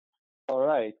All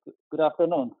right. Good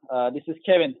afternoon. This is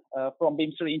Kevin from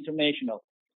Bimser International.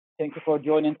 Thank you for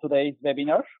joining today's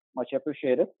webinar. Much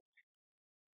appreciated.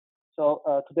 So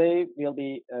today we'll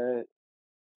be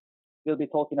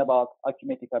talking about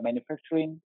Acumatica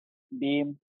manufacturing,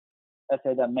 BIM,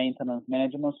 asset and maintenance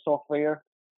management software,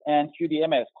 and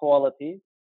QDMS, quality,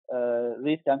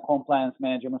 risk and compliance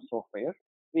management software.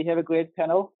 We have a great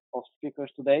panel of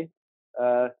speakers today.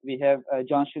 We have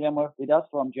John Schremer with us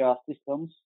from GEA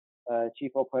Systems,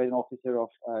 Chief Operating Officer of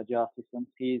GEA Systems.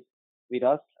 He's with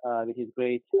us with his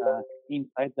great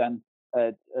insights and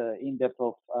in-depth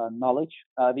of knowledge.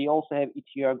 We also have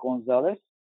Itier Gonzalez,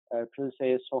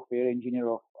 pre-sales software engineer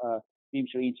of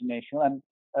Bimser International, and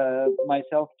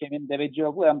myself, Kevin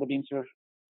Devecioğlu. I'm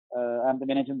the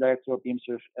managing director of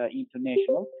Bimser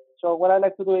International. So what I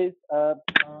like to do is I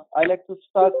like to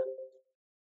start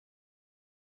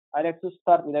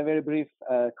with a very brief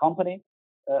company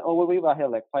overview. I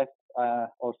have like 5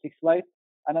 or 6 slides,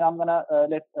 and then I'm gonna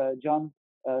let John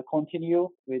continue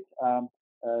with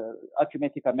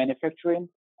Acumatica manufacturing,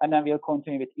 and then we'll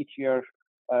continue with Itier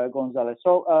Gonzalez.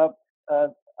 So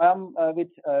I'm with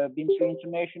Bimser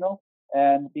International,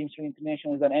 and Bimser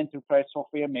International is an enterprise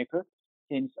software maker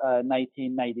since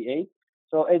 1998.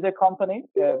 So as a company,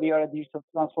 we are a digital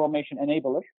transformation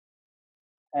enabler,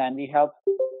 and we help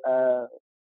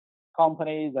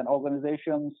companies and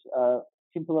organizations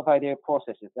simplify their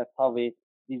processes. That's how we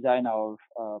design our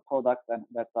products, and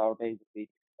that's our basically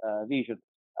vision.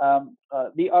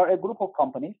 We are a group of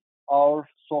companies. Our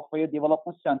software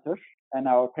development center and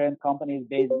our parent company is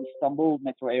based in Istanbul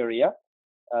metro area.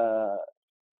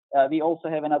 We also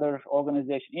have another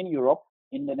organization in Europe,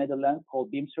 in the Netherlands,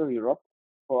 called Bimser Europe,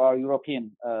 for our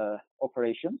European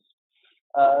operations.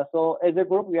 So as a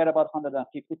group, we are about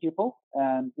 150 people,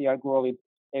 and we are growing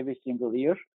every single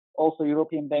year. Also,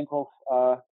 European Bank of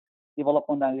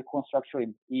Development and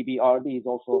Reconstruction, EBRD, is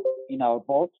also in our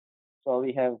board. So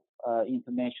we have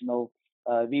international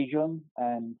vision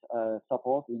and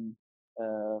support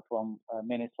from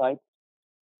many sides.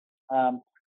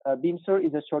 Bimser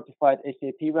is a certified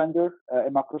SAP vendor, a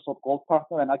Microsoft Gold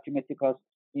partner, and Acumatica's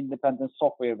independent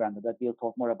software vendor that we'll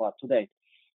talk more about today.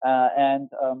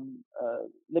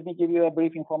 Let me give you a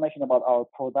brief information about our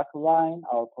product line,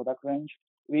 our product range.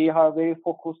 We are very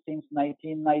focused since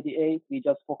 1998. We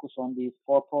just focus on these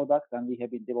 4 products, and we have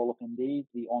been developing these.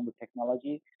 We own the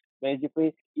technology.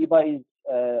 Basically, EBA is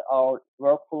our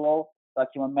workflow,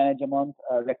 document management,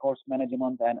 records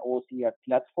management, and OCR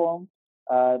platform.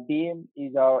 BIM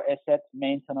is our asset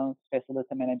maintenance,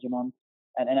 facility management,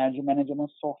 and energy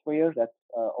management software that's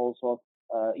also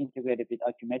integrated with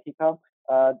Acumatica.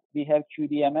 We have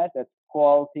QDMS, that's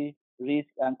quality, risk,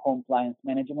 and compliance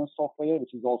management software,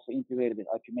 which is also integrated with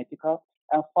Acumatica.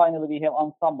 And finally, we have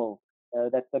Ensemble,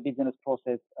 that's the business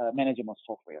process management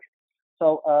software.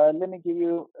 So let me give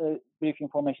you brief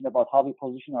information about how we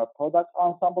position our products.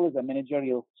 Ensemble is a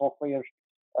managerial software.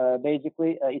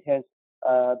 Basically, it has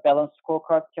balanced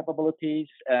scorecard capabilities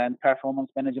and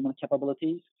performance management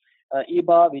capabilities.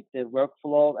 EBA with the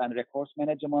workflow and records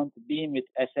management, BIM with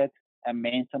asset and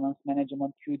maintenance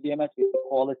management, QDMS with the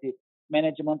quality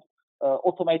management,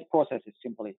 automate processes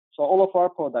simply. So all of our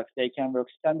products, they can work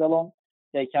standalone,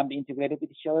 they can be integrated with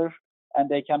each other, and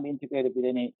they can be integrated with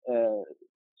any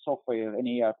software,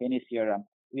 any ERP, any CRM.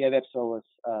 We have web service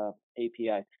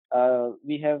API.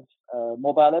 We have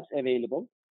mobile apps available,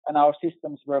 and our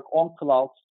systems work on cloud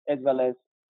as well as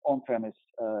on-premise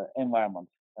environment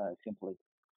simply.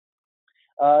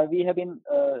 We have been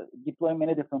deploying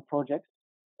many different projects.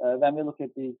 When we look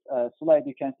at this slide,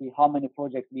 you can see how many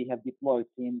projects we have deployed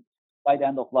by the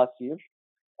end of last year.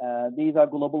 These are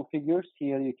global figures.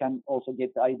 Here you can also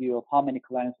get the idea of how many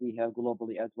clients we have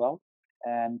globally as well.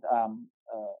 And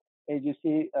as you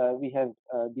see, we have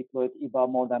deployed EBA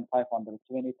more than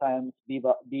 520 times,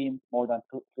 BIM more than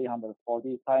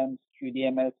 340 times,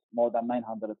 QDMS more than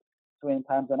 920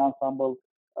 times, and Ensemble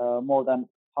more than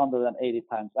 180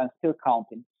 times, and still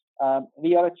counting.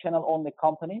 We are a channel-only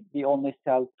company. We only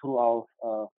sell through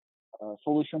our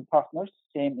solution partners,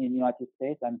 same in the United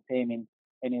States and same in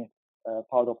any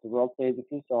part of the world,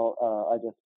 basically. So I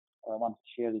just want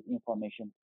to share this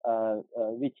information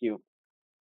with you.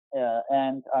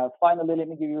 And finally, let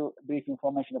me give you brief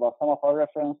information about some of our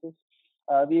references.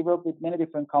 We work with many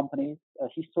different companies.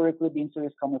 Historically, Bimser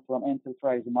is coming from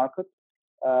enterprise market.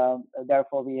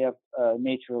 Therefore, we have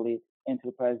naturally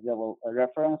enterprise level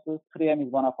references. 3M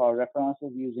is one of our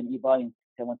references using EBA in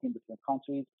 17 different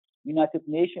countries. United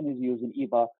Nations is using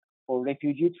EBA for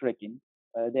refugee tracking.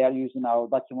 They are using our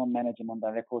document management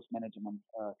and records management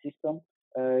system.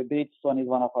 Bridgestone is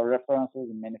one of our references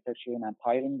in manufacturing and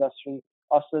tire industry.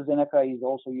 AstraZeneca is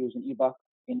also using EBA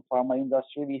in pharma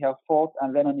industry. We have Ford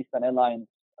and Renault-Nissan Alliance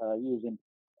using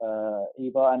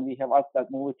EBA, and we have ArcLight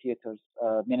Movie Theaters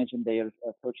managing their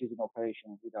purchasing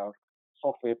operations with our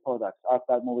software products.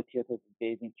 ArcLight Movie Theaters is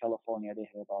based in California. They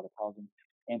have about 1,000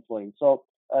 employees. So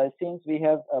since we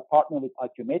have partnered with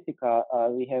Acumatica,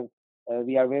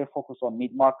 we are very focused on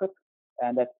mid-market,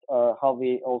 and that's how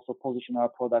we also position our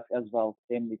products as well,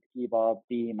 same with EBA,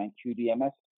 BIM, and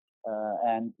QDMS.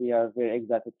 And we are very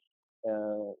excited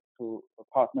to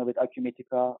partner with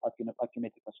Acumatica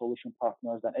solution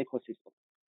partners and ecosystem.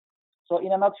 So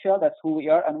in a nutshell, that's who we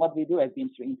are and what we do as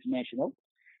Bimser International.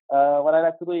 What I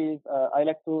like to do is I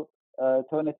like to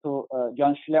turn it to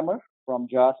John Schlemmer from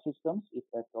JAWS Systems, if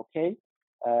that's okay,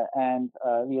 and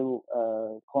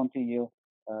we'll continue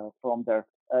from there.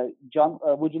 John,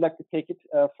 would you like to take it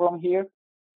from here?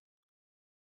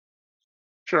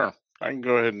 Sure, I can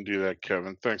go ahead and do that,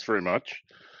 Kevin. Thanks very much.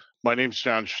 My name's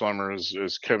John Schlemmer.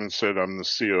 As Kevin said, I'm the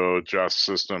CEO of JAWS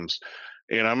Systems,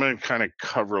 and I'm going to kind of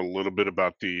cover a little bit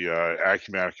about the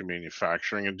Acumatica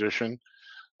Manufacturing Edition.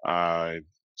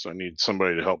 So I need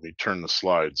somebody to help me turn the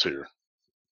slides here.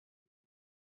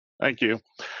 Thank you.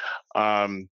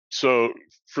 So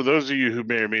for those of you who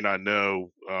may or may not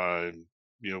know,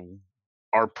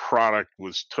 our product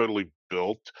was totally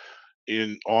built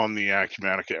on the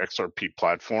Acumatica XRP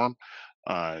platform.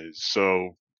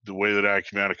 So the way that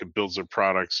Acumatica builds their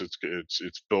products,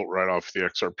 it's built right off the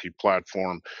XRP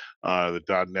platform,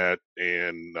 the .NET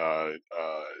and the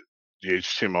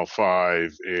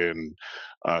HTML5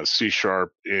 and C#,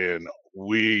 and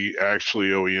we actually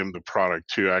OEM the product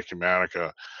to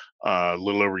Acumatica a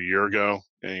little over a year ago,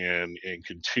 and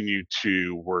continue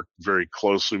to work very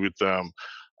closely with them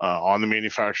on the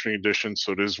manufacturing edition.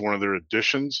 So it is one of their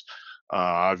editions.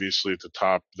 Obviously, at the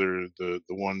top, they're the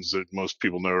ones that most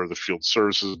people know are the Field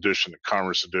Services Edition, the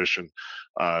Commerce Edition,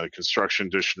 the Construction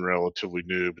Edition, relatively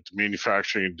new, but the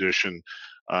Manufacturing Edition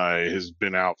has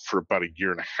been out for about a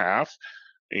year and a half,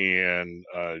 and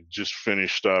just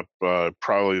finished up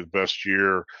probably the best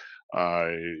year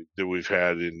that we've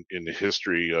had in the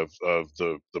history of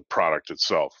the product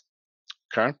itself.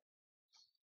 Okay.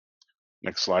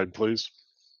 Next slide, please.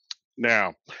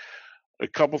 Now, a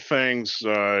couple things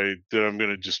that I'm going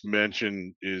to just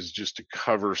mention is just to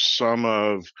cover some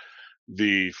of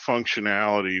the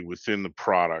functionality within the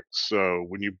product. So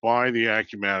when you buy the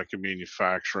Acumatica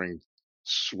Manufacturing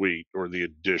Suite or the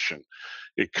edition,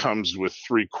 it comes with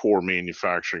 3 core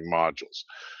manufacturing modules.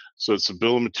 So it's a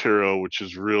bill of material, which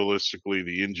is realistically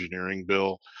the engineering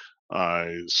bill.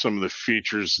 Some of the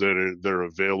features that are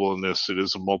available in this, it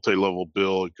is a multi-level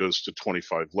bill. It goes to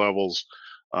 25 levels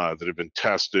that have been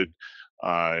tested.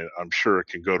 I'm sure it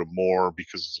can go to more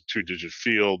because it's a 2-digit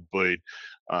field, but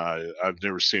I've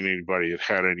never seen anybody that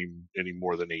had any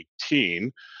more than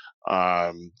 18.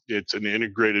 It's an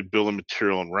integrated bill of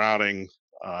material and routing.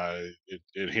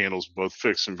 It handles both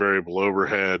fixed and variable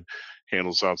overhead,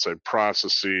 handles outside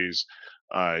processes.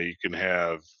 You can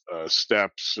have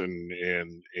steps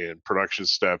and production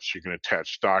steps. You can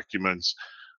attach documents.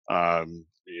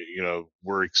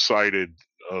 We're excited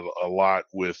a lot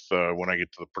with when I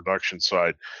get to the production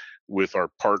side with our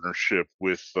partnership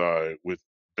with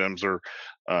Bimser,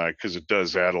 because it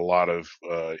does add a lot of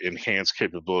enhanced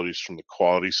capabilities from the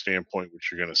quality standpoint, which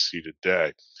you're going to see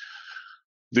today.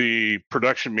 The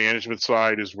production management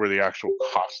side is where the actual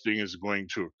costing is going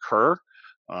to occur.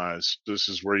 So this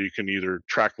is where you can either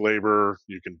track labor,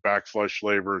 you can backflush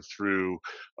labor through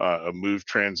a move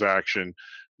transaction,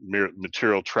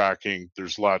 material tracking.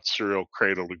 There's lots serial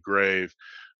cradle to grave.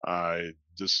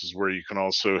 This is where you can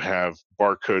also have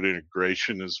barcode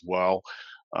integration as well.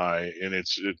 And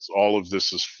it's all of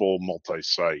this is full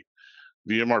multi-site.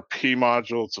 The MRP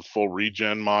module, it's a full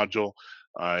regen module.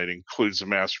 It includes the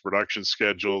master production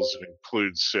schedules. It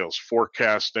includes sales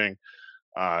forecasting.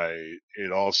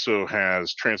 It also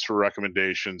has transfer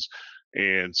recommendations.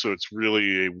 And so it's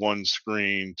really a one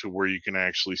screen to where you can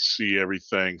actually see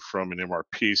everything from an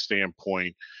MRP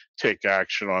standpoint, take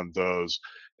action on those,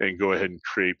 and go ahead and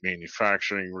create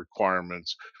manufacturing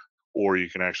requirements, or you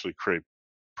can actually create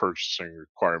purchasing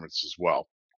requirements as well.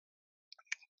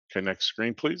 Okay, next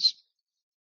screen, please.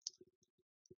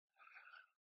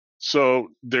 So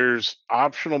there's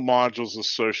optional modules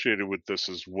associated with this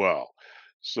as well.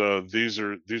 So these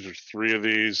are 3 of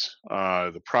these.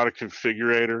 The product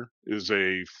configurator is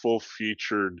a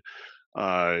full-featured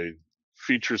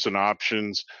features and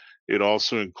options. It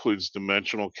also includes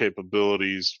dimensional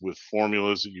capabilities with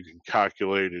formulas that you can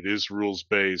calculate. It is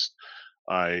rules-based.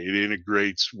 It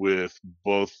integrates with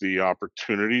both the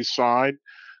opportunity side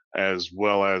as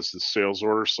well as the sales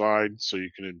order side. So you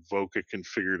can invoke a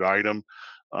configured item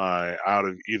out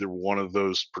of either one of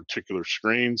those particular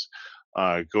screens.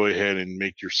 Go ahead and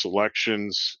make your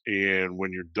selections, and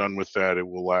when you're done with that, it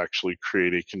will actually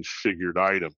create a configured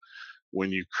item.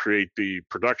 When you create the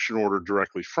production order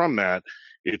directly from that,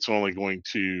 it's only going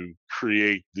to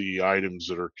create the items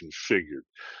that are configured.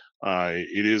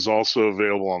 It is also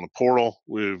available on the portal.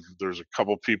 There's a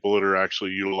couple people that are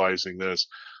actually utilizing this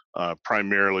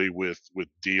primarily with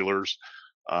dealers,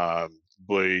 but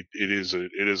it is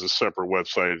a separate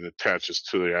website and attaches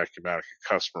to the Acumatica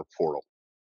customer portal.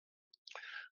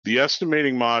 The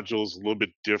estimating module is a little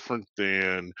bit different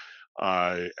than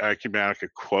Acumatica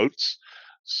quotes.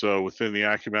 So within the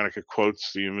Acumatica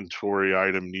quotes, the inventory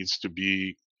item needs to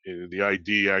be, the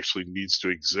ID actually needs to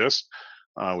exist.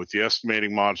 With the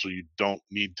estimating module, you don't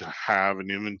need to have an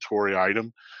inventory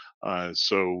item.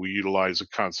 So we utilize a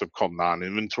concept called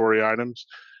non-inventory items.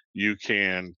 You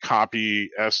can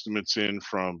copy estimates in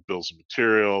from bills of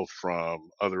material, from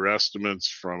other estimates,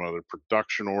 from other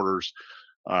production orders.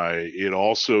 It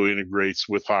also integrates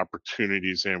with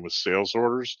opportunities and with sales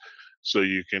orders. So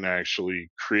you can actually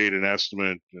create an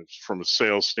estimate from a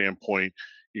sales standpoint.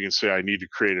 You can say, I need to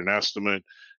create an estimate.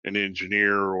 An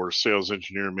engineer or a sales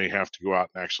engineer may have to go out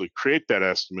and actually create that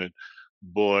estimate.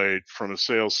 But from a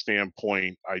sales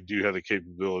standpoint, I do have the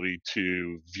capability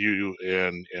to view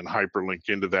and hyperlink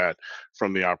into that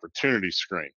from the opportunity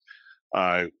screen.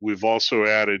 We've also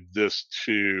added this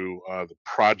to the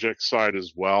project side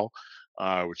as well,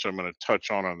 which I'm going to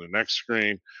touch on the next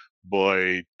screen.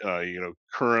 But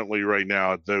currently, right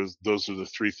now, those are the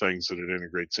three things that it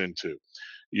integrates into.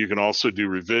 You can also do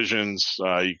revisions.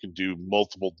 You can do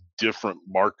multiple different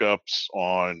markups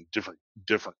on different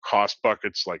cost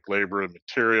buckets like labor and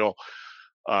material,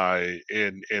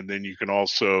 and then you can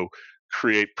also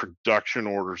create production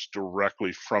orders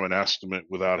directly from an estimate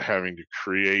without having to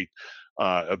create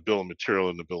a bill of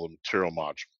material in the bill of material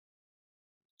module.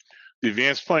 The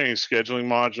Advanced Planning and Scheduling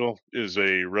module is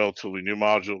a relatively new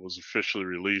module. It was officially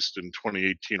released in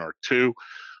 2018 R2.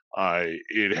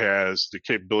 It has the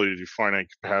capability to do finite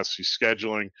capacity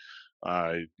scheduling.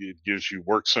 It gives you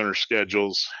work center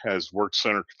schedules, has work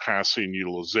center capacity and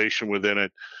utilization within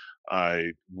it.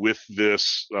 With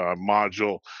this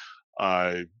module,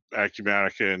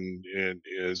 Acumatica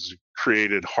has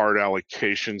created hard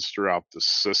allocations throughout the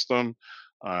system.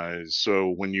 So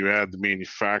when you add the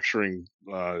manufacturing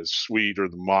suite or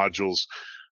the modules,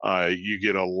 you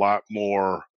get a lot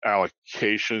more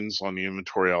allocations on the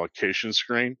inventory allocation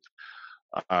screen.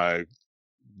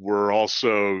 We're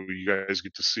also, you guys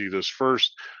get to see this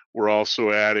first, we're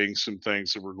also adding some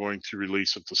things that we're going to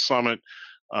release at the summit,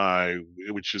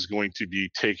 which is going to be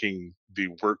taking the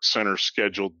work center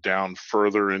schedule down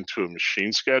further into a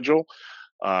machine schedule,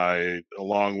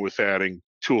 along with adding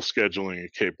tool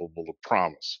scheduling capable of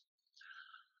promise.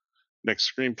 Next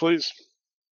screen, please.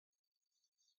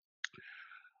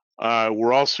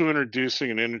 We're also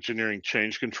introducing an engineering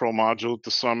change control module at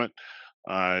the summit.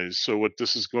 So what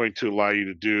this is going to allow you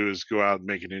to do is go out and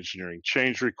make an engineering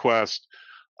change request.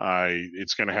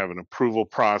 It's going to have an approval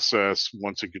process.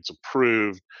 Once it gets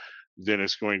approved, then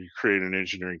it's going to create an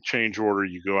engineering change order.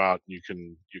 You go out and you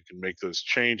can make those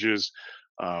changes.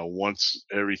 Once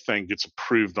everything gets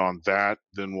approved on that,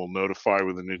 then we'll notify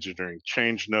with an engineering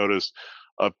change notice,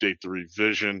 update the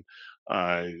revision.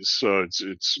 So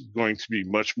it's going to be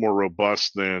much more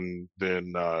robust than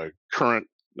current,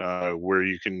 where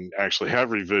you can actually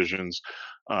have revisions,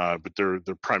 but they're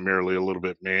primarily a little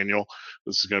bit manual.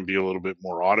 This is going to be a little bit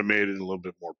more automated, a little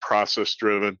bit more process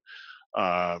driven.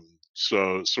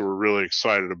 So we're really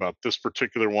excited about this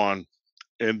particular one.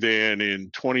 And then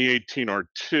in 2018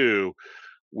 R2,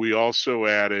 we also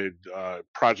added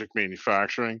project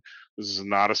manufacturing. This is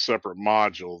not a separate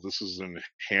module. This is an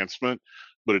enhancement,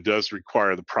 but it does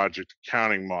require the project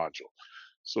accounting module.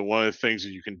 So one of the things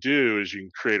that you can do is you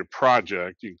can create a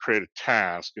project, you can create a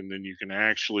task, and then you can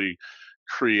actually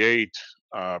create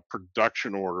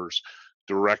production orders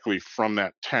directly from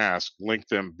that task, link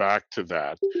them back to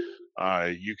that.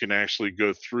 You can actually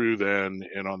go through then,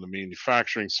 and on the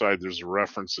manufacturing side, there's a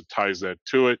reference that ties that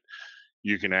to it.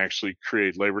 You can actually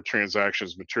create labor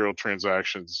transactions, material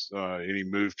transactions, any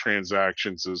move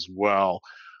transactions as well,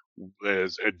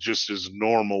 as just as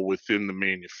normal within the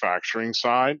manufacturing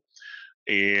side.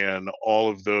 And all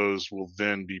of those will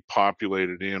then be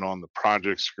populated in on the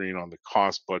project screen on the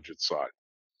cost budget side.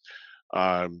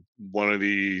 One of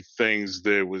the things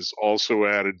that was also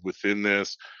added within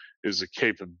this is a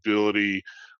capability,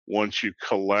 once you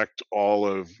collect all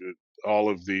of all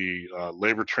of the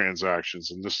labor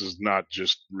transactions, and this is not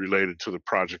just related to the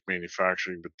project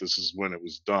manufacturing, but this is when it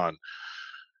was done.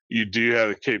 You do have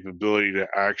the capability to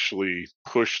actually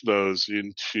push those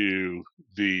into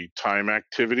the time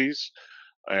activities,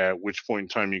 at which point in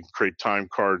time you can create time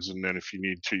cards, and then if you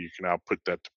need to, you can output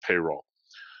that to payroll.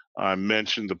 I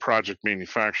mentioned the project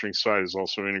manufacturing side is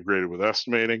also integrated with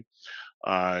estimating.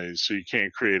 So you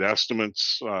can create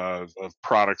estimates of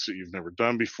products that you've never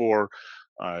done before,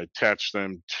 attach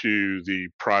them to the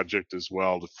project as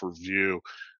well for view.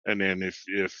 And then if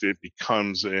it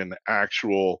becomes an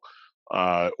actual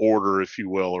order, if you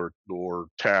will, or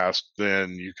task,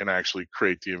 then you can actually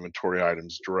create the inventory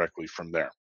items directly from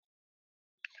there.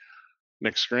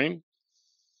 Next screen.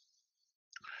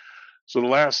 So the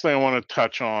last thing I want to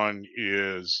touch on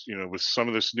is, with some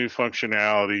of this new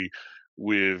functionality,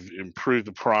 we've improved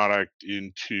the product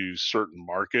into certain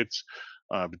markets.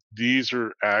 But these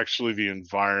are actually the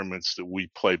environments that we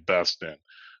play best in.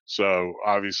 So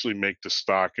obviously make to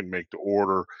stock and make to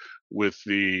order. With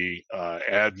the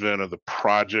advent of the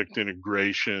project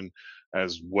integration,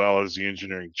 as well as the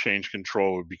engineering change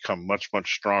control, would become much,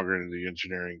 much stronger in the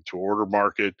engineering to order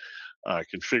market.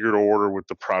 Configure to order with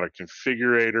the product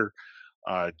configurator.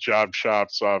 Job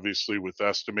shops, obviously, with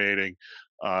estimating,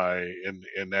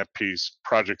 in that piece,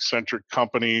 project-centric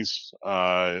companies,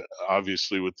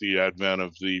 obviously with the advent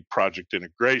of the project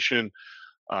integration,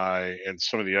 and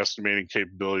some of the estimating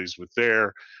capabilities with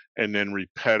there, and then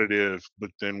repetitive, but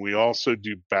then we also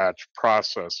do batch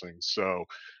processing. So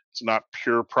it's not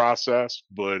pure process,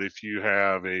 but if you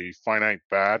have a finite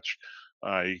batch,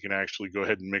 you can actually go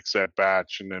ahead and mix that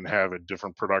batch and then have a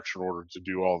different production order to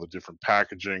do all the different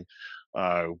packaging.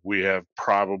 We have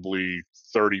probably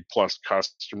 30 plus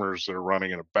customers that are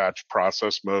running in a batch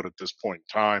process mode at this point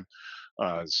in time.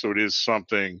 So it is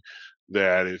something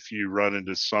that if you run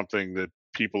into something that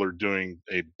people are doing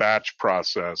a batch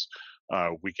process,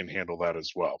 we can handle that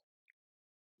as well.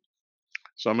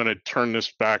 So I'm going to turn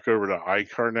this back over to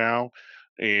Ikar now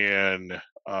and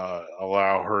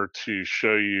allow her to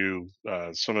show you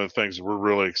some of the things that we're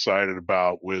really excited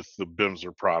about with the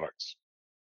Bimser products.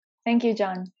 Thank you,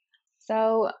 John.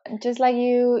 So just like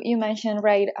you mentioned,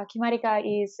 right,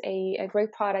 Acumatica is a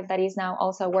great product that is now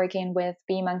also working with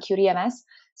BIM and QDMS.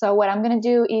 So what I'm going to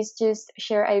do is just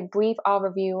share a brief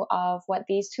overview of what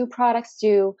these two products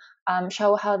do,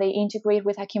 show how they integrate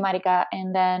with Acumatica,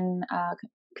 and then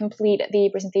complete the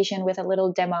presentation with a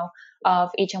little demo of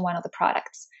each and one of the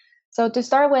products. So to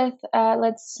start with,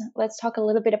 let's talk a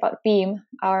little bit about BIM,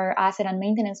 our asset and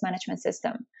maintenance management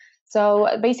system. So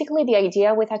basically the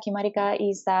idea with Acumatica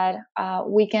is that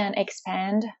we can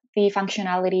expand the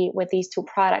functionality with these two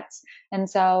products. And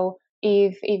so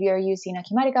if you're using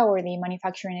Acumatica or the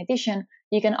manufacturing edition,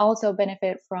 you can also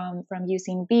benefit from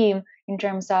using BIM in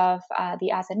terms of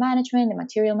the asset management, the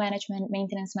material management,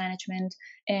 maintenance management,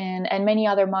 and many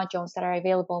other modules that are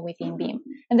available within BIM.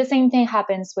 And the same thing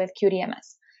happens with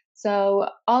QDMS. So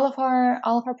all of our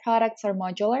products are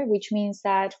modular, which means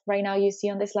that right now you see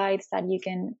on the slides that you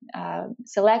can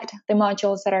select the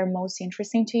modules that are most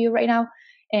interesting to you right now,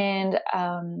 and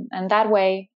that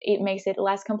way it makes it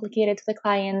less complicated to the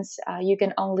clients. You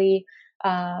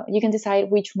can decide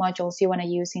which modules you want to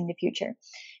use in the future.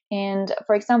 And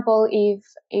for example,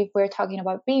 if we're talking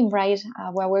about BIM, right,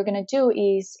 what we're going to do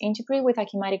is integrate with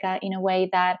Acumatica in a way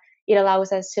that it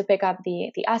allows us to pick up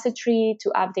the asset tree, to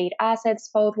update assets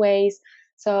both ways.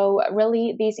 So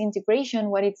really this integration,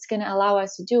 what it's going to allow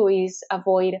us to do is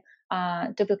avoid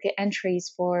duplicate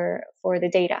entries for the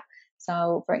data.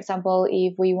 So for example,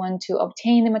 if we want to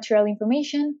obtain the material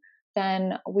information,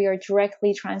 then we are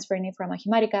directly transferring it from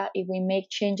Acumatica. If we make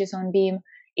changes on BIM,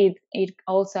 it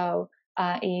also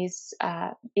is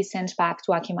sent back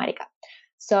to Acumatica.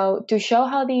 So to show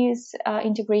how this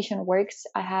integration works,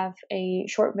 I have a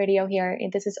short video here.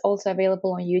 This is also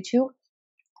available on YouTube.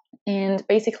 And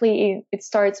basically it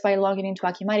starts by logging into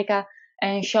Acumatica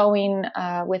and showing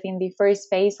within the first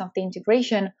phase of the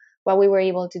integration what we were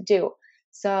able to do.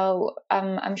 So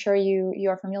I'm sure you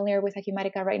are familiar with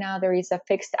Acumatica right now. There is a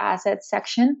fixed asset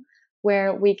section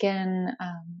where we can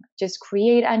just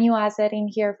create a new asset in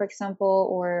here, for example,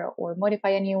 or modify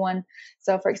a new one.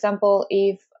 So for example,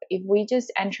 if we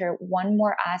just enter one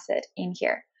more asset in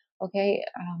here, okay,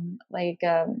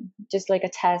 just like a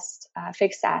test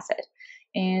fixed asset,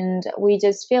 and we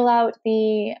just fill out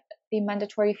the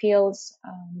mandatory fields,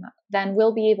 then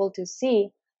we'll be able to see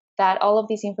that all of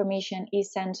this information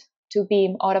is sent to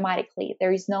BIM automatically.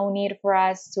 There is no need for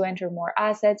us to enter more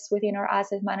assets within our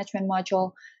asset management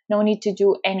module. No need to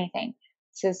do anything.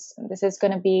 This is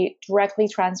going to be directly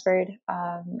transferred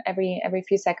every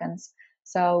few seconds.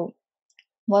 So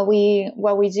what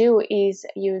we do is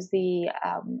use the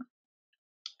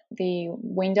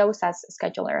Windows as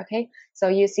scheduler. Okay, so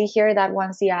you see here that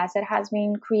once the asset has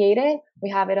been created, we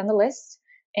have it on the list,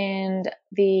 and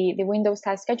the Windows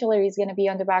task scheduler is going to be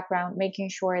on the background, making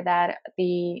sure that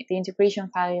the integration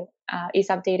file is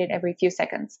updated every few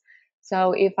seconds.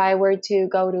 So if I were to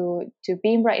go to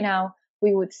Beam right now,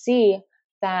 we would see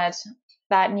that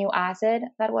that new asset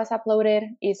that was uploaded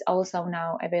is also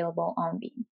now available on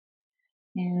Beam,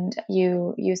 and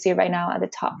you see right now at the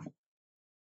top.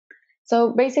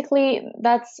 So basically,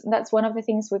 that's one of the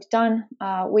things we've done.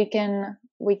 We can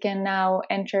now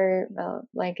enter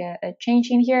like a change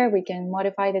in here. We can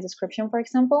modify the description, for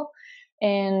example,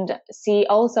 and see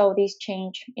also this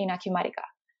change in Acumatica.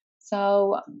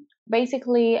 So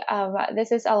basically,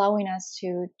 this is allowing us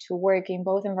to work in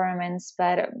both environments,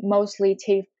 but mostly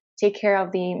take care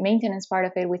of the maintenance part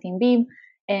of it within Beam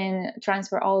and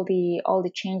transfer all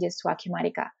the changes to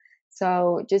Acumatica.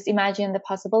 So just imagine the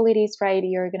possibilities, right?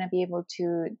 You're going to be able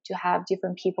to have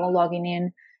different people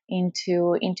logging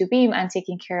into Beam and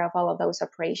taking care of all of those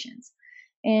operations.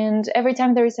 And every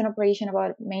time there is an operation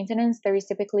about maintenance, there is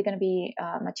typically going to be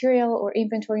material or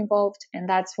inventory involved. And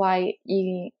that's why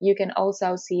you can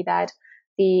also see that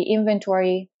the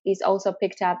inventory is also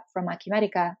picked up from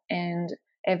Acumatica, and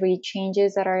every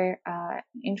changes that are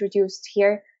introduced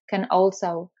here can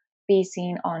also be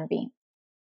seen on Beam.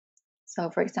 So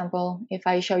for example, if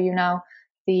I show you now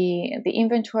the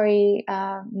inventory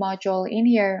module in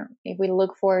here, if we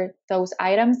look for those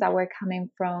items that were coming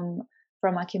from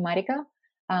Acumatica,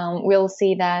 we'll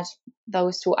see that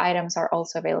those two items are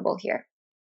also available here.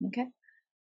 Okay,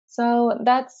 so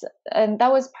that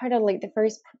was part of like the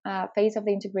first phase of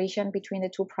the integration between the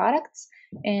two products,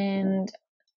 and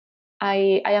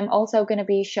I am also going to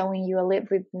be showing you a little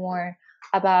bit more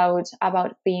about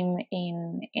Beam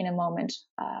in a moment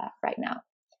right now.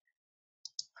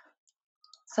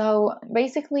 So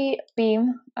basically,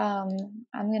 Beam, I'm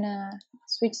gonna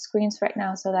switch screens right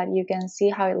now so that you can see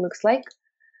how it looks like.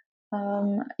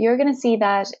 You're gonna see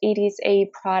that it is a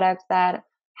product that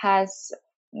has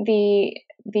the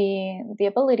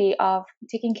ability of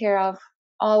taking care of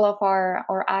all of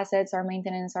our assets, our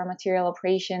maintenance, our material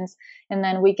operations, and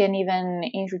then we can even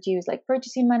introduce like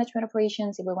purchasing management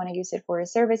operations if we want to use it for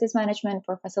services management,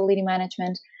 for facility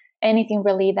management, anything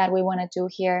really that we want to do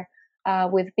here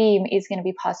with Beam is going to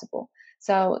be possible.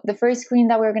 So the first screen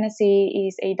that we're going to see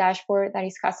is a dashboard that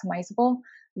is customizable.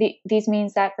 This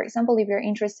means that, for example, if you're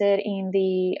interested in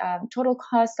the total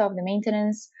cost of the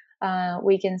maintenance,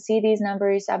 we can see these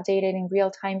numbers updated in real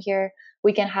time here.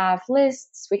 We can have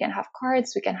lists, we can have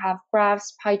cards, we can have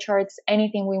graphs, pie charts,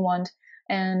 anything we want.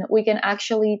 And we can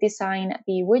actually design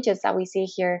the widgets that we see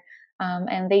here,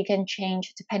 and they can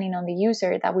change depending on the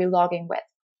user that we log in with.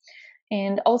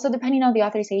 And also depending on the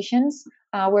authorizations,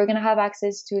 we're going to have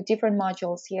access to different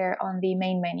modules here on the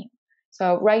main menu.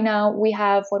 So right now we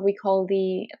have what we call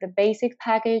the basic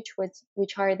package,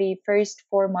 which are the first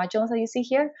 4 modules that you see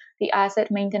here, the asset,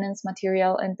 maintenance,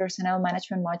 material, and personnel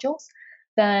management modules.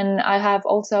 Then I have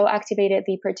also activated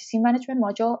the purchasing management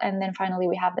module, and then finally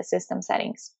we have the system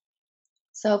settings.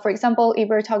 So for example, if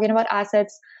we're talking about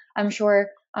assets, I'm sure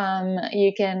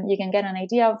you can get an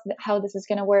idea of how this is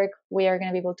going to work. We are going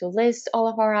to be able to list all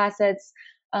of our assets.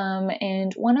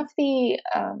 And one of the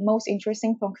most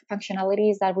interesting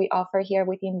functionalities that we offer here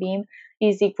within Beam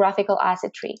is the graphical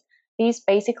asset tree. This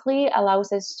basically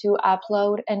allows us to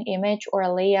upload an image or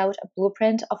a layout, a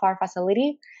blueprint of our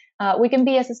facility. We can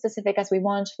be as specific as we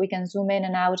want. We can zoom in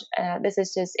and out. This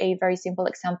is just a very simple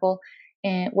example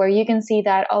where you can see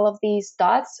that all of these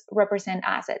dots represent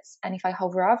assets. And if I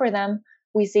hover over them,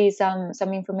 we see some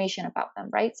information about them,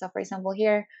 right? So for example,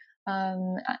 here,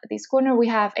 at this corner, we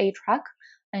have a truck,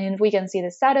 and we can see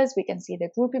the status, we can see the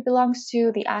group it belongs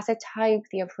to, the asset type,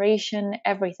 the operation,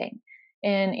 everything.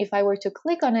 And if I were to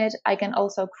click on it, I can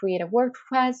also create a work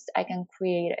request, I can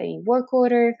create a work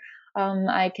order,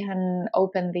 I can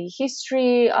open the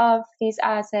history of this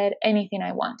asset, anything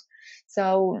I want.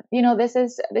 So, you know, this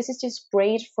is just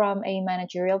great from a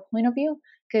managerial point of view,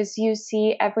 because you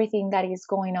see everything that is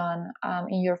going on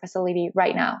in your facility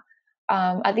right now.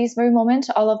 At this very moment,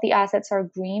 all of the assets are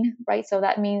green, right? So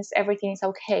that means everything is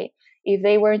okay. If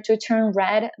they were to turn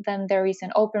red, then there is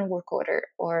an open work order.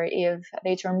 Or if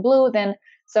they turn blue, then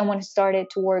someone started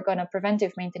to work on a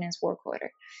preventive maintenance work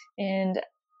order. And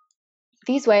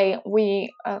this way,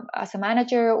 we, as a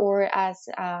manager or as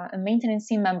a maintenance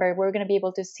team member, we're going to be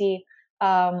able to see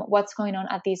what's going on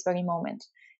at this very moment.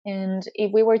 And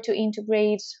if we were to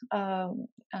integrate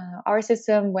our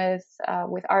system with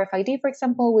RFID, for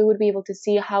example, we would be able to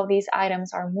see how these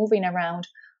items are moving around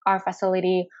our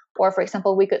facility, Or for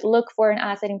example, we could look for an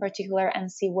asset in particular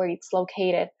and see where it's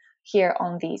located here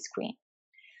on the screen.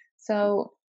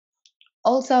 So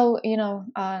also,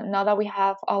 now that we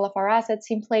have all of our assets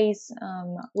in place,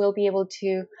 we'll be able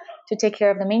to take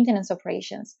care of the maintenance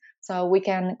operations. So we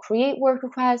can create work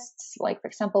requests, like for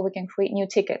example, we can create new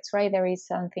tickets, right? There is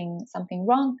something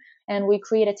wrong, and we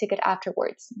create a ticket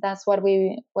afterwards. That's what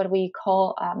we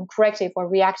call corrective or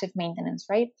reactive maintenance,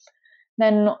 right?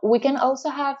 Then we can also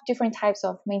have different types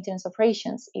of maintenance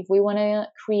operations. If we want to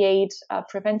create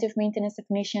preventive maintenance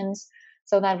definitions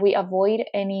so that we avoid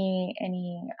any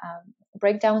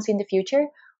breakdowns in the future,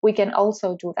 we can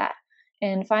also do that.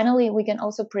 And finally, we can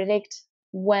also predict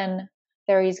when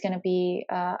there is going to be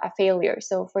a failure.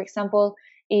 So for example,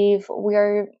 if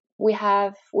we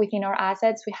have within our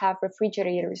assets, we have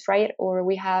refrigerators, right? Or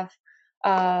we are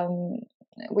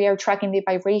tracking the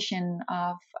vibration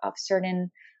of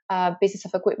certain pieces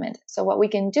of equipment. So what we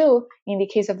can do in the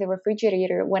case of the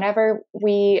refrigerator, whenever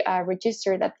we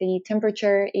register that the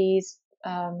temperature is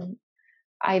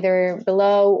either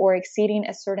below or exceeding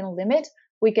a certain limit,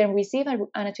 we can receive a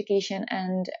notification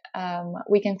and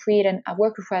we can create a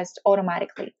work request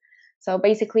automatically. So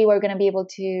basically, we're going to be able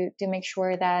to make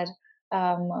sure that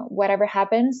whatever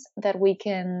happens, that we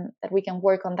can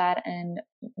work on that, and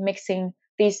mixing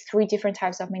these three different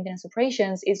types of maintenance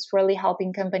operations is really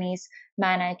helping companies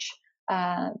manage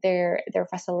their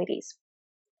facilities.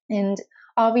 And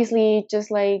obviously, just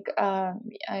like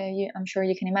I'm sure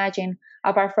you can imagine,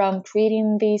 apart from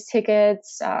creating these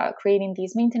tickets, creating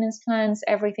these maintenance plans,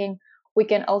 everything, we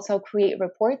can also create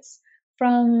reports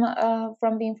from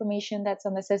the information that's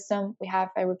on the system. We have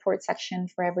a report section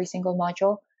for every single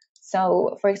module.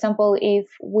 So, for example, if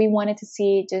we wanted to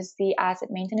see just the asset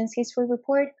maintenance history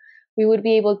report, we would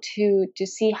be able to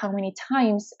see how many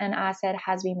times an asset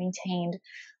has been maintained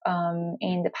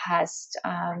in the past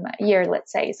year,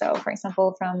 let's say. So, for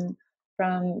example, from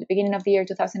the beginning of the year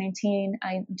 2019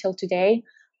 until today,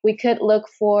 we could look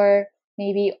for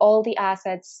maybe all the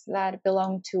assets that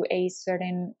belong to a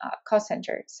certain cost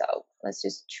center. So let's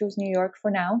just choose New York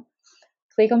for now.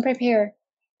 Click on prepare,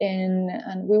 and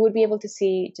we would be able to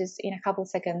see just in a couple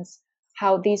seconds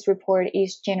how this report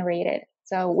is generated.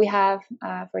 So we have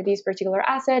for this particular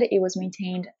asset, it was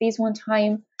maintained this one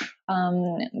time.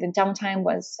 The downtime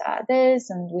was this,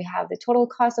 and we have the total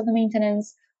cost of the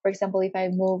maintenance. For example, if I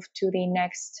move to the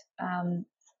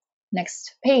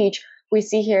next page, we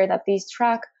see here that this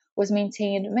track was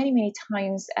maintained many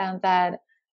times, and that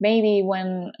maybe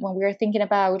when we are thinking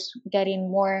about getting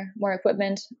more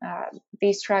equipment,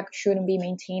 this track shouldn't be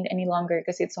maintained any longer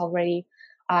because it's already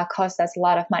cost us a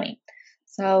lot of money.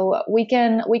 So we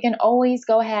can always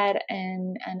go ahead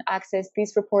and access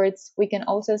these reports. We can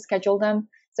also schedule them.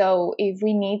 So if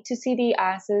we need to see the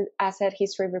asset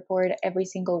history report every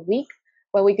single week,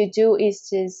 what we could do is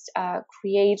just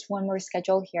create one more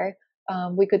schedule here.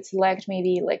 We could select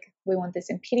maybe like we want this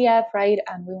in PDF, right?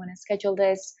 And we want to schedule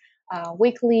this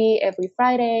weekly, every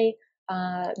Friday,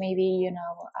 maybe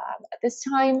at this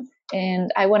time. And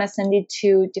I want to send it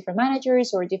to different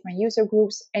managers or different user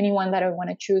groups, anyone that I want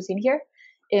to choose in here.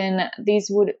 And these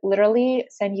would literally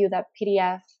send you that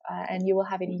PDF and you will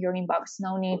have it in your inbox.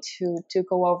 No need to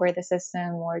go over the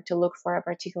system or to look for a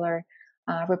particular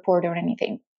report or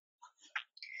anything.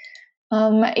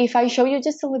 If I show you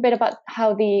just a little bit about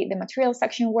how the material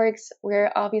section works, we're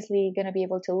obviously going to be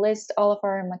able to list all of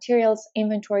our materials,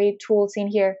 inventory, tools in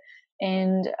here,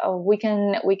 and we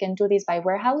can do this by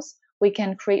warehouse. We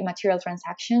can create material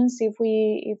transactions if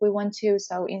we want to.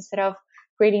 So instead of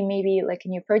creating maybe like a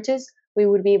new purchase, we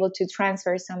would be able to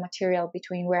transfer some material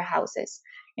between warehouses.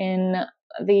 And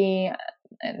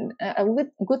a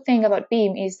good thing about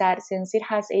Beam is that since it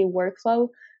has a workflow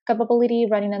capability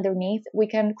running underneath, we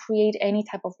can create any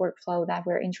type of workflow that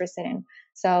we're interested in.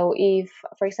 So if,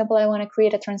 for example, I want to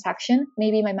create a transaction,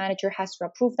 maybe my manager has to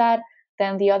approve that,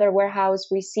 then the other warehouse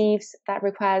receives that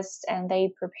request and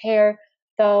they prepare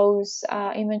those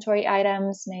inventory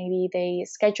items. Maybe they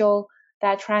schedule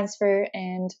that transfer,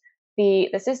 and the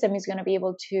system is going to be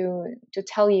able to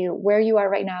tell you where you are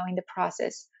right now in the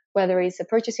process, whether it's a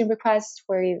purchasing request,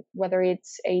 whether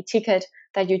it's a ticket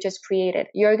that you just created.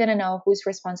 You're going to know who's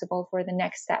responsible for the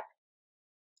next step.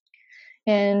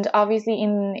 And obviously,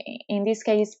 in this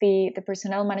case, the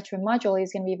personnel management module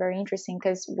is going to be very interesting,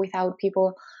 because without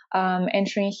people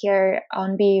entering here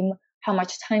on Beam how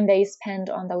much time they spend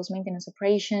on those maintenance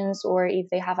operations, or if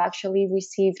they have actually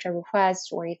received a request,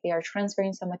 or if they are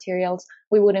transferring some materials,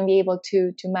 we wouldn't be able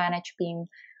to manage Beam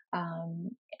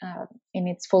in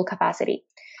its full capacity.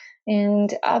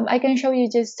 And I can show you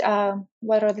just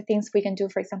what are the things we can do.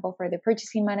 For example, for the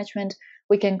purchasing management,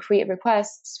 we can create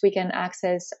requests, we can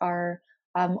access our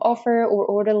offer or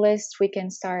order list, we can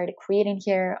start creating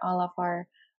here all of our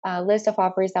list of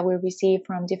offers that we receive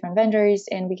from different vendors,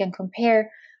 and we can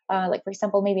compare. Like, for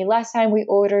example, maybe last time we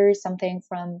ordered something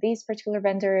from this particular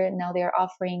vendor, now they are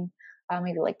offering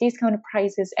maybe like discounted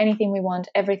prices, anything we want,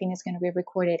 everything is going to be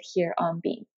recorded here on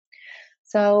Beam.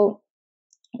 So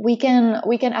we can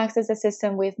access the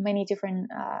system with many different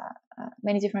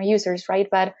users, right?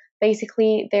 But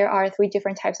basically, there are 3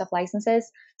 different types of licenses.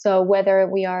 So whether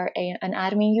we are an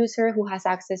admin user who has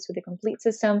access to the complete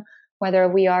system, whether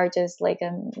we are just like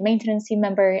a maintenance team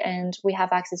member and we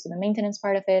have access to the maintenance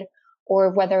part of it,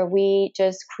 or whether we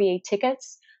just create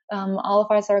tickets, all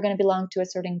of us are going to belong to a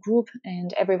certain group,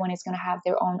 and everyone is going to have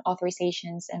their own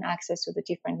authorizations and access to the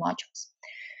different modules.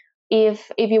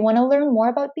 If you want to learn more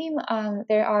about Beam,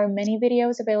 there are many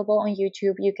videos available on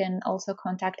YouTube. You can also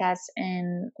contact us,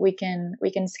 and we can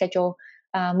schedule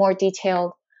more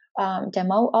detailed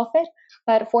demo of it.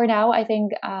 But for now, I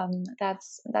think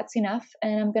that's enough.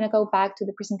 And I'm gonna go back to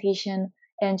the presentation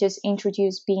and just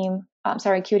introduce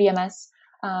QDMS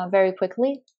very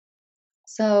quickly.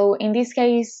 So in this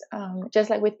case, just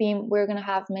like with Beam, we're gonna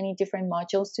have many different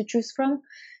modules to choose from.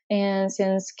 And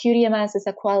since QDMS is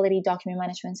a quality document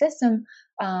management system,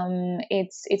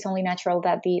 it's only natural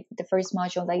that the first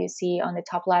module that you see on the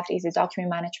top left is the document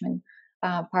management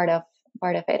part of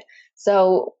it.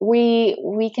 So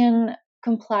we can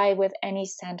comply with any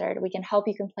standard. We can help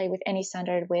you comply with any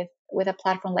standard with a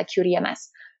platform like QDMS.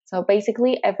 So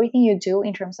basically, everything you do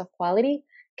in terms of quality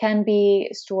can be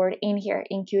stored in here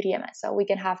in QDMS. So we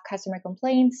can have customer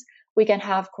complaints, we can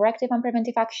have corrective and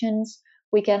preventive actions,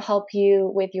 we can help you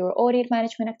with your audit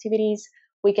management activities,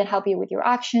 we can help you with your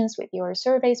actions, with your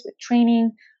surveys, with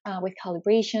training, with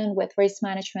calibration, with risk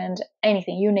management,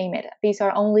 anything, you name it. These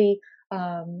are only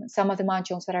some of the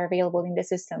modules that are available in the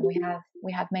system. We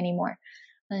have many more.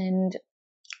 And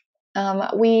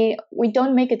we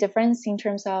don't make a difference in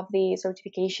terms of the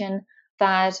certification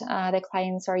that the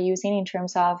clients are using, in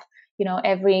terms of,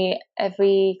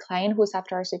 every client who's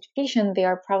after our certification, they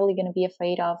are probably going to be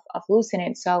afraid of losing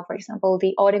it. So for example,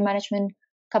 the audit management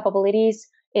capabilities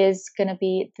is going to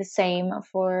be the same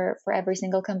for every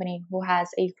single company who has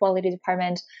a quality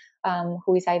department,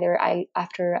 who is either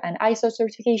after an ISO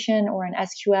certification or an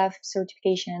SQF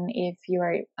certification if you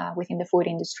are within the food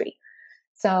industry.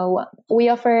 So we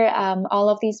offer all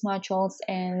of these modules,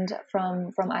 and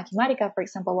from Acumatica, for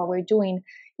example, what we're doing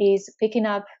is picking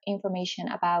up information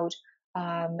about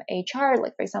HR,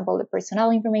 like for example, the personnel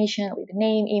information, with the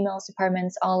name, emails,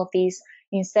 departments, all of these.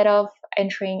 Instead of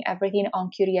entering everything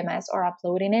on QDMS or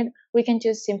uploading it, we can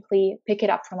just simply pick it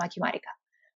up from Acumatica.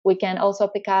 We can also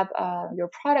pick up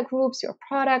your product groups, your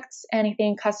products,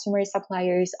 anything, customers,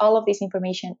 suppliers, all of this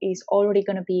information is already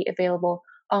going to be available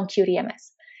on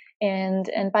QDMS. And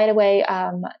by the way,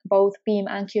 both Beam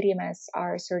and QDMS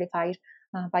are certified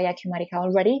by Acumatica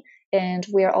already, and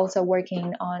we are also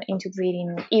working on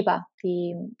integrating EBA,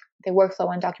 the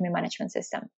workflow and document management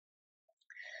system.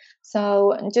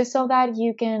 So just so that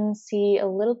you can see a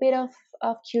little bit of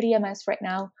QDMS right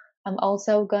now, I'm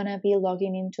also gonna be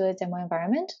logging into the demo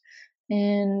environment,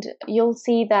 and you'll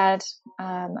see that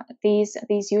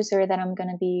this user that I'm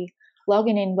gonna be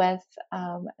logging in with,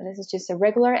 this is just a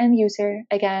regular end user.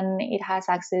 Again, it has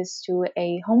access to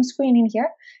a home screen in here.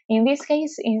 In this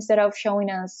case, instead of showing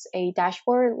us a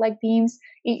dashboard like Beam's,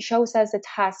 it shows us the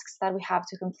tasks that we have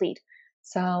to complete.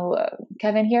 So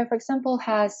Kevin here, for example,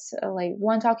 has like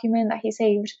one document that he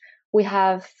saved. We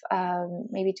have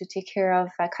maybe to take care of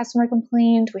a customer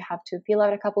complaint. We have to fill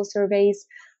out a couple surveys,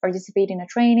 participate in a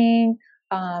training,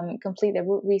 complete the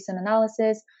root reason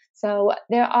analysis. So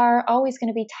there are always going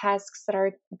to be tasks that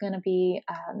are going to be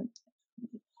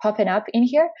popping up in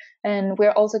here, and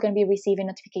we're also going to be receiving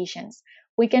notifications.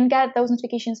 We can get those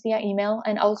notifications via email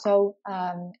and also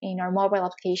in our mobile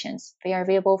applications. They are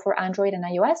available for Android and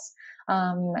iOS.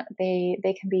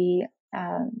 They can be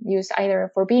used either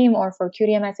for Beam or for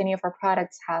QDMS. Any of our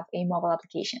products have a mobile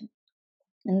application.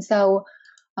 And so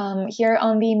here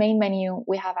on the main menu,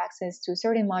 we have access to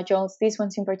certain modules. These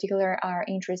ones in particular are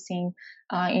interesting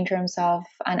in terms of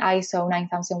an ISO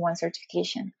 9001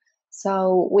 certification.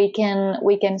 So we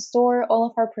can store all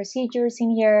of our procedures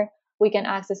in here. We can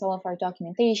access all of our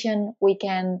documentation. We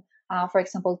can, for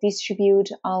example, distribute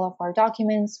all of our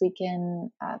documents. We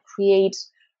can create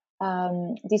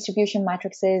distribution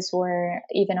matrices or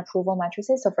even approval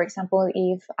matrices. So for example,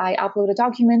 if I upload a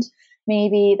document,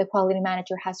 maybe the quality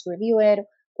manager has to review it,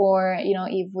 or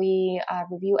if we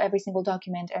review every single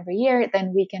document every year,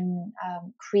 then we can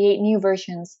create new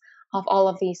versions of all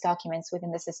of these documents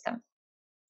within the system.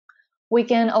 We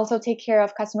can also take care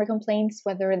of customer complaints,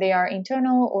 whether they are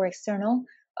internal or external.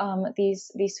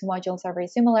 These two modules are very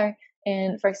similar.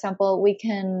 And for example, we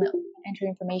can enter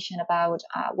information about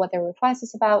what the request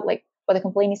is about, like what the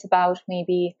complaint is about.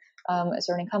 Maybe a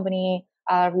certain company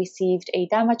received a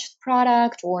damaged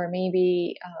product, or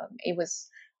maybe it was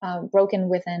broken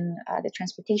within the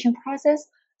transportation process.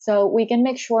 So we can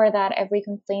make sure that every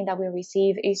complaint that we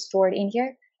receive is stored in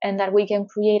here, and that we can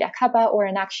create a CAPA or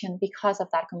an action because of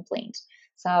that complaint.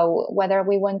 So whether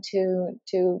we want to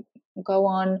go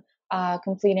on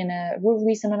completing a root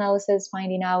reason analysis,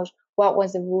 finding out what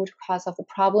was the root cause of the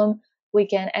problem, we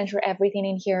can enter everything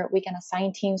in here. We can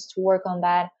assign teams to work on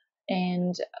that.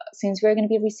 And since we're going to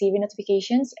be receiving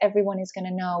notifications, everyone is going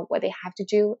to know what they have to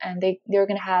do, and they're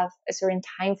going to have a certain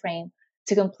time frame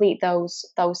to complete those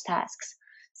tasks.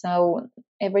 So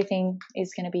everything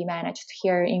is going to be managed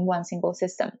here in one single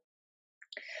system.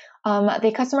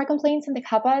 The customer complaints and the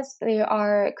CAPAs, they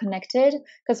are connected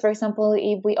because, for example,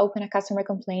 if we open a customer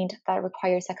complaint that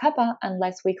requires a CAPA,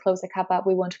 unless we close the CAPA,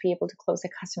 we won't be able to close the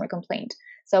customer complaint.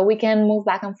 So we can move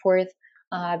back and forth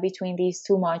between these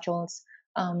two modules.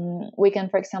 We can,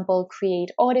 for example, create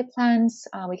audit plans,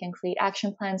 we can create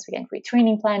action plans, we can create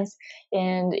training plans.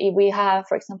 And if we have,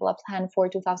 for example, a plan for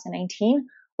 2019,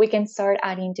 we can start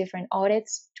adding different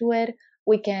audits to it.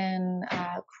 We can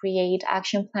create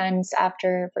action plans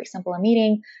after, for example, a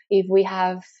meeting. If we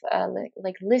have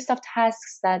like list of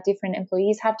tasks that different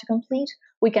employees have to complete,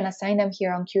 we can assign them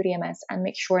here on QDMS and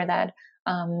make sure that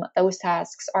those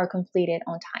tasks are completed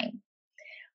on time.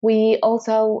 We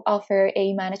also offer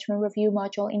a management review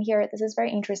module in here. This is very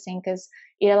interesting because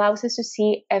it allows us to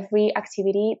see every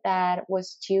activity that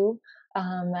was due,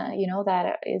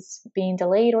 that is being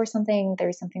delayed or something, there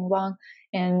is something wrong,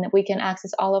 and we can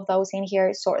access all of those in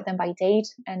here, sort them by date,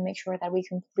 and make sure that we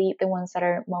complete the ones that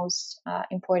are most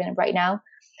important right now.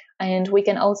 And we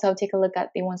can also take a look at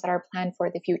the ones that are planned for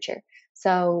the future.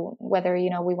 So whether we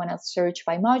want to search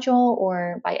by module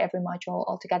or by every module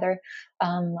altogether,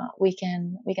 we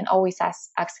can always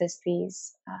access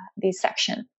these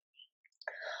section.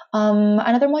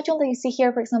 Another module that you see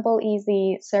here, for example, is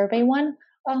the survey one.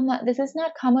 This is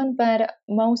not common, but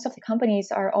most of the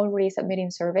companies are already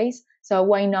submitting surveys. So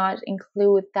why not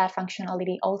include that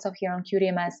functionality also here on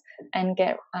QDMS and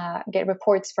get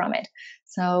reports from it?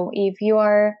 So if you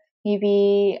are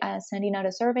maybe sending out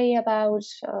a survey about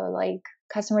like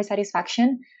customer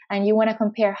satisfaction, and you want to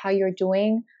compare how you're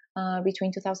doing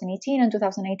between 2018 and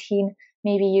 2019,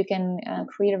 maybe you can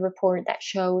create a report that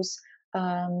shows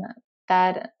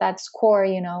that score,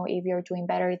 if you're doing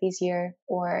better this year,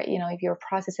 or if your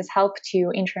process has helped you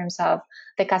in terms of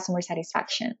the customer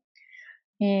satisfaction.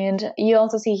 And you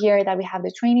also see here that we have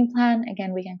the training plan.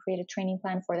 Again, we can create a training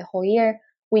plan for the whole year.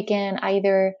 We can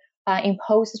either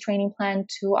impose a training plan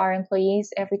to our employees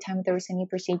every time there is a new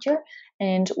procedure,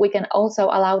 and we can also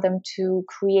allow them to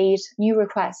create new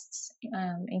requests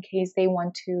in case they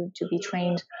want to be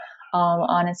trained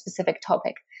on a specific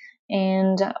topic.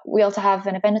 And we also have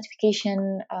an event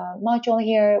notification module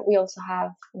here. We also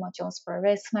have modules for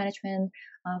risk management,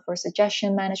 for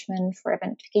suggestion management, for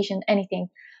event notification,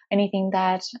 anything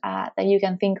that you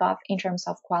can think of in terms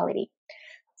of quality.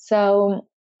 So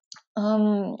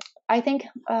I think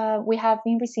we have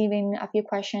been receiving a few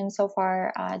questions so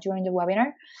far during the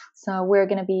webinar, so we're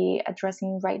going to be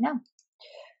addressing right now.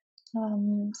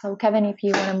 So Kevin, if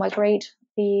you want to moderate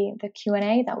the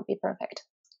Q&A, that would be perfect.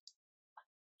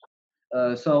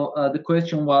 So the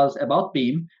question was about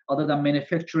BIM. Other than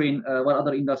manufacturing, what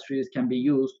other industries can be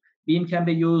used? BIM can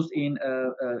be used in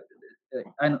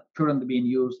and currently being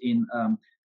used in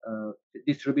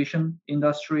distribution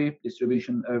industry,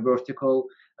 distribution vertical,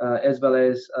 as well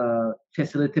as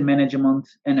facility management,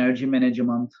 energy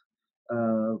management.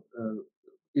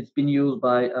 It's been used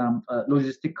by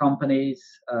logistic companies,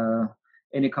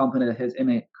 any company that has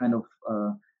any kind of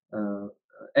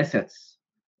assets.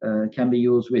 Can be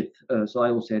used with, so I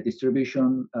will say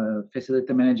distribution,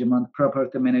 facility management,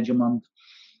 property management,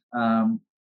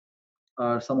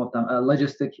 are some of them,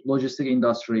 logistic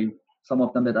industry, some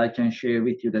of them that I can share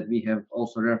with you that we have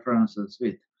also references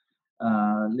with.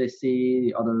 Let's see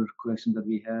the other question that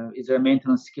we have. Is there a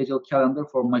maintenance schedule calendar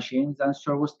for machines and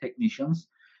service technicians?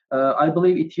 I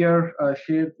believe it here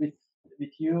shared with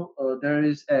you. There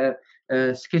is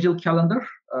a schedule calendar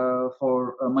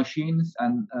for machines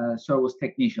and service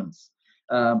technicians.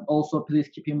 Also, please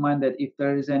keep in mind that if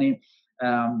there is any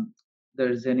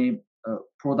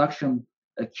production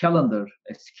calendar,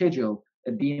 a schedule,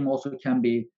 a BIM also can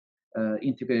be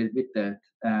integrated with that,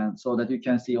 and so that you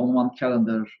can see on one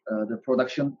calendar the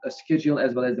production schedule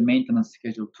as well as the maintenance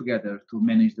schedule together to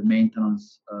manage the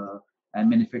maintenance and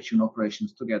manufacturing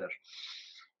operations together.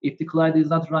 If the client is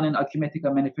not running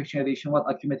Acumatica Manufacturing Edition, what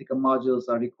Acumatica modules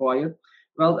are required?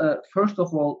 Well, first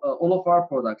of all of our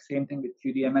products, same thing with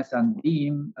QDMS and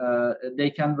Beam, they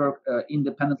can work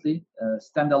independently,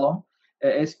 standalone.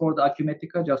 As for the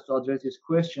Acumatica, just to address this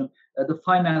question, the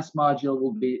finance module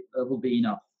will be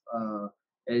enough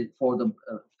for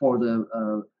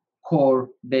the core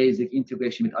basic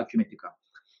integration with Acumatica.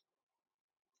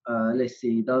 Let's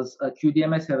see, does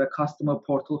QDMS have a customer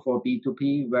portal for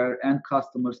B2P where end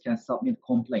customers can submit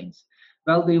complaints?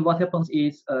 Well, what happens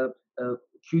is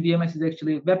QDMS is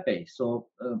actually web-based, so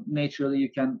naturally you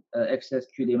can access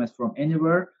QDMS from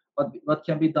anywhere. But what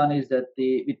can be done is that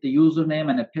with the username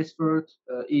and a password,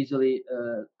 easily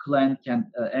client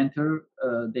can enter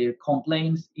their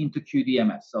complaints into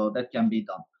QDMS. So that can be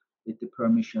done with the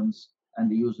permissions and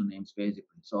the usernames,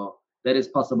 basically. So that is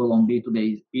possible on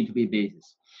B2B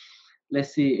basis.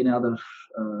 Let's see any other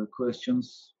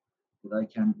questions that I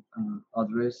can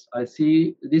address. I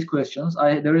see these questions.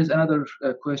 There is another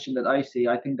question that I see.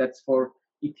 I think that's for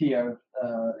ETR.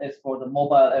 As for the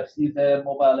mobile apps, is there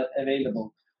mobile app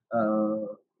available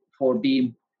for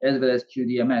Beam as well as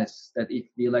QDMS? That if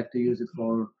we like to use it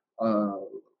for,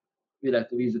 we like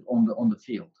to use it on the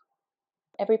field.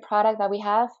 Every product that we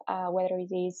have, whether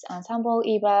it is Ensemble,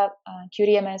 EBA,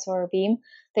 QDMS, or Beam,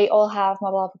 they all have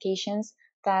mobile applications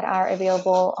that are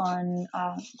available on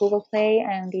Google Play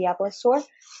and the Apple Store.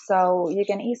 So you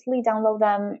can easily download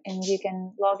them and you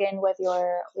can log in with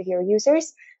your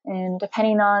users. And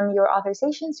depending on your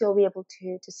authorizations, you'll be able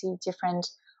to see different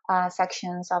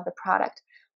sections of the product.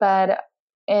 But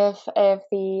if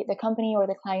the company or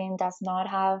the client does not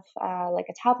have like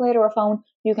a tablet or a phone,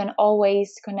 you can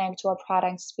always connect to our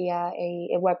products via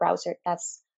a web browser.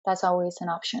 That's always an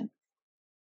option.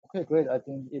 Okay, great. I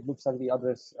think it looks like we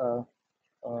address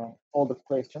all the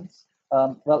questions.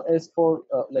 Well, as for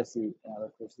let's see,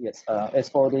 yes. As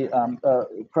for the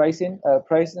pricing,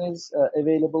 pricing is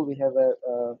available. We have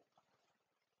a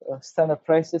standard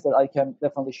prices that I can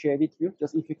definitely share with you.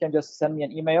 Just if you can just send me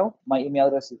an email. My email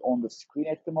address is on the screen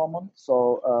at the moment,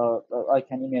 so I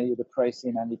can email you the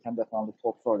pricing and we can definitely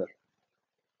talk further.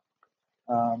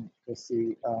 Let's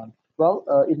see. Well,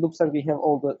 it looks like we have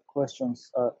all the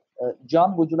questions.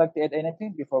 John, would you like to add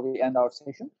anything before we end our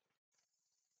session?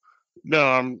 No,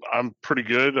 I'm pretty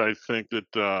good. I think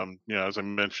that as I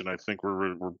mentioned, I think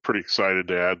we're pretty excited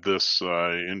to add this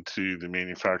into the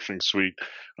manufacturing suite.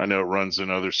 I know it runs in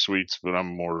other suites, but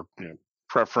I'm more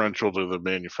preferential to the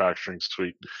manufacturing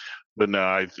suite. But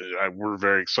no, we're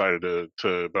very excited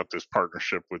about this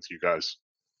partnership with you guys.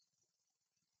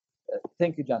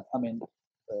 Thank you, John. I mean,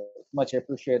 much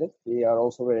appreciated. We are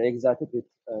also very excited with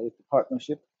the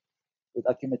partnership with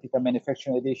Acumatica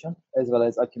Manufacturing Edition, as well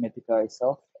as Acumatica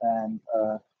itself. And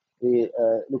we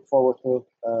look forward to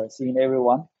seeing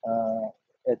everyone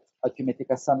at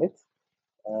Acumatica Summit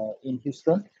in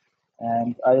Houston.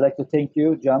 And I'd like to thank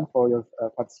you, John, for your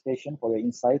participation, for your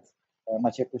insight.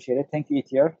 Much appreciated. Thank you,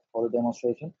 ETR, for the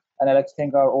demonstration. And I'd like to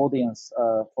thank our audience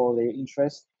for their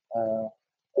interest.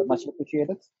 Much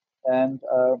appreciated. And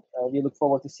we look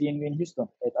forward to seeing you in Houston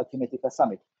at Acumatica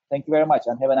Summit. Thank you very much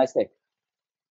and have a nice day.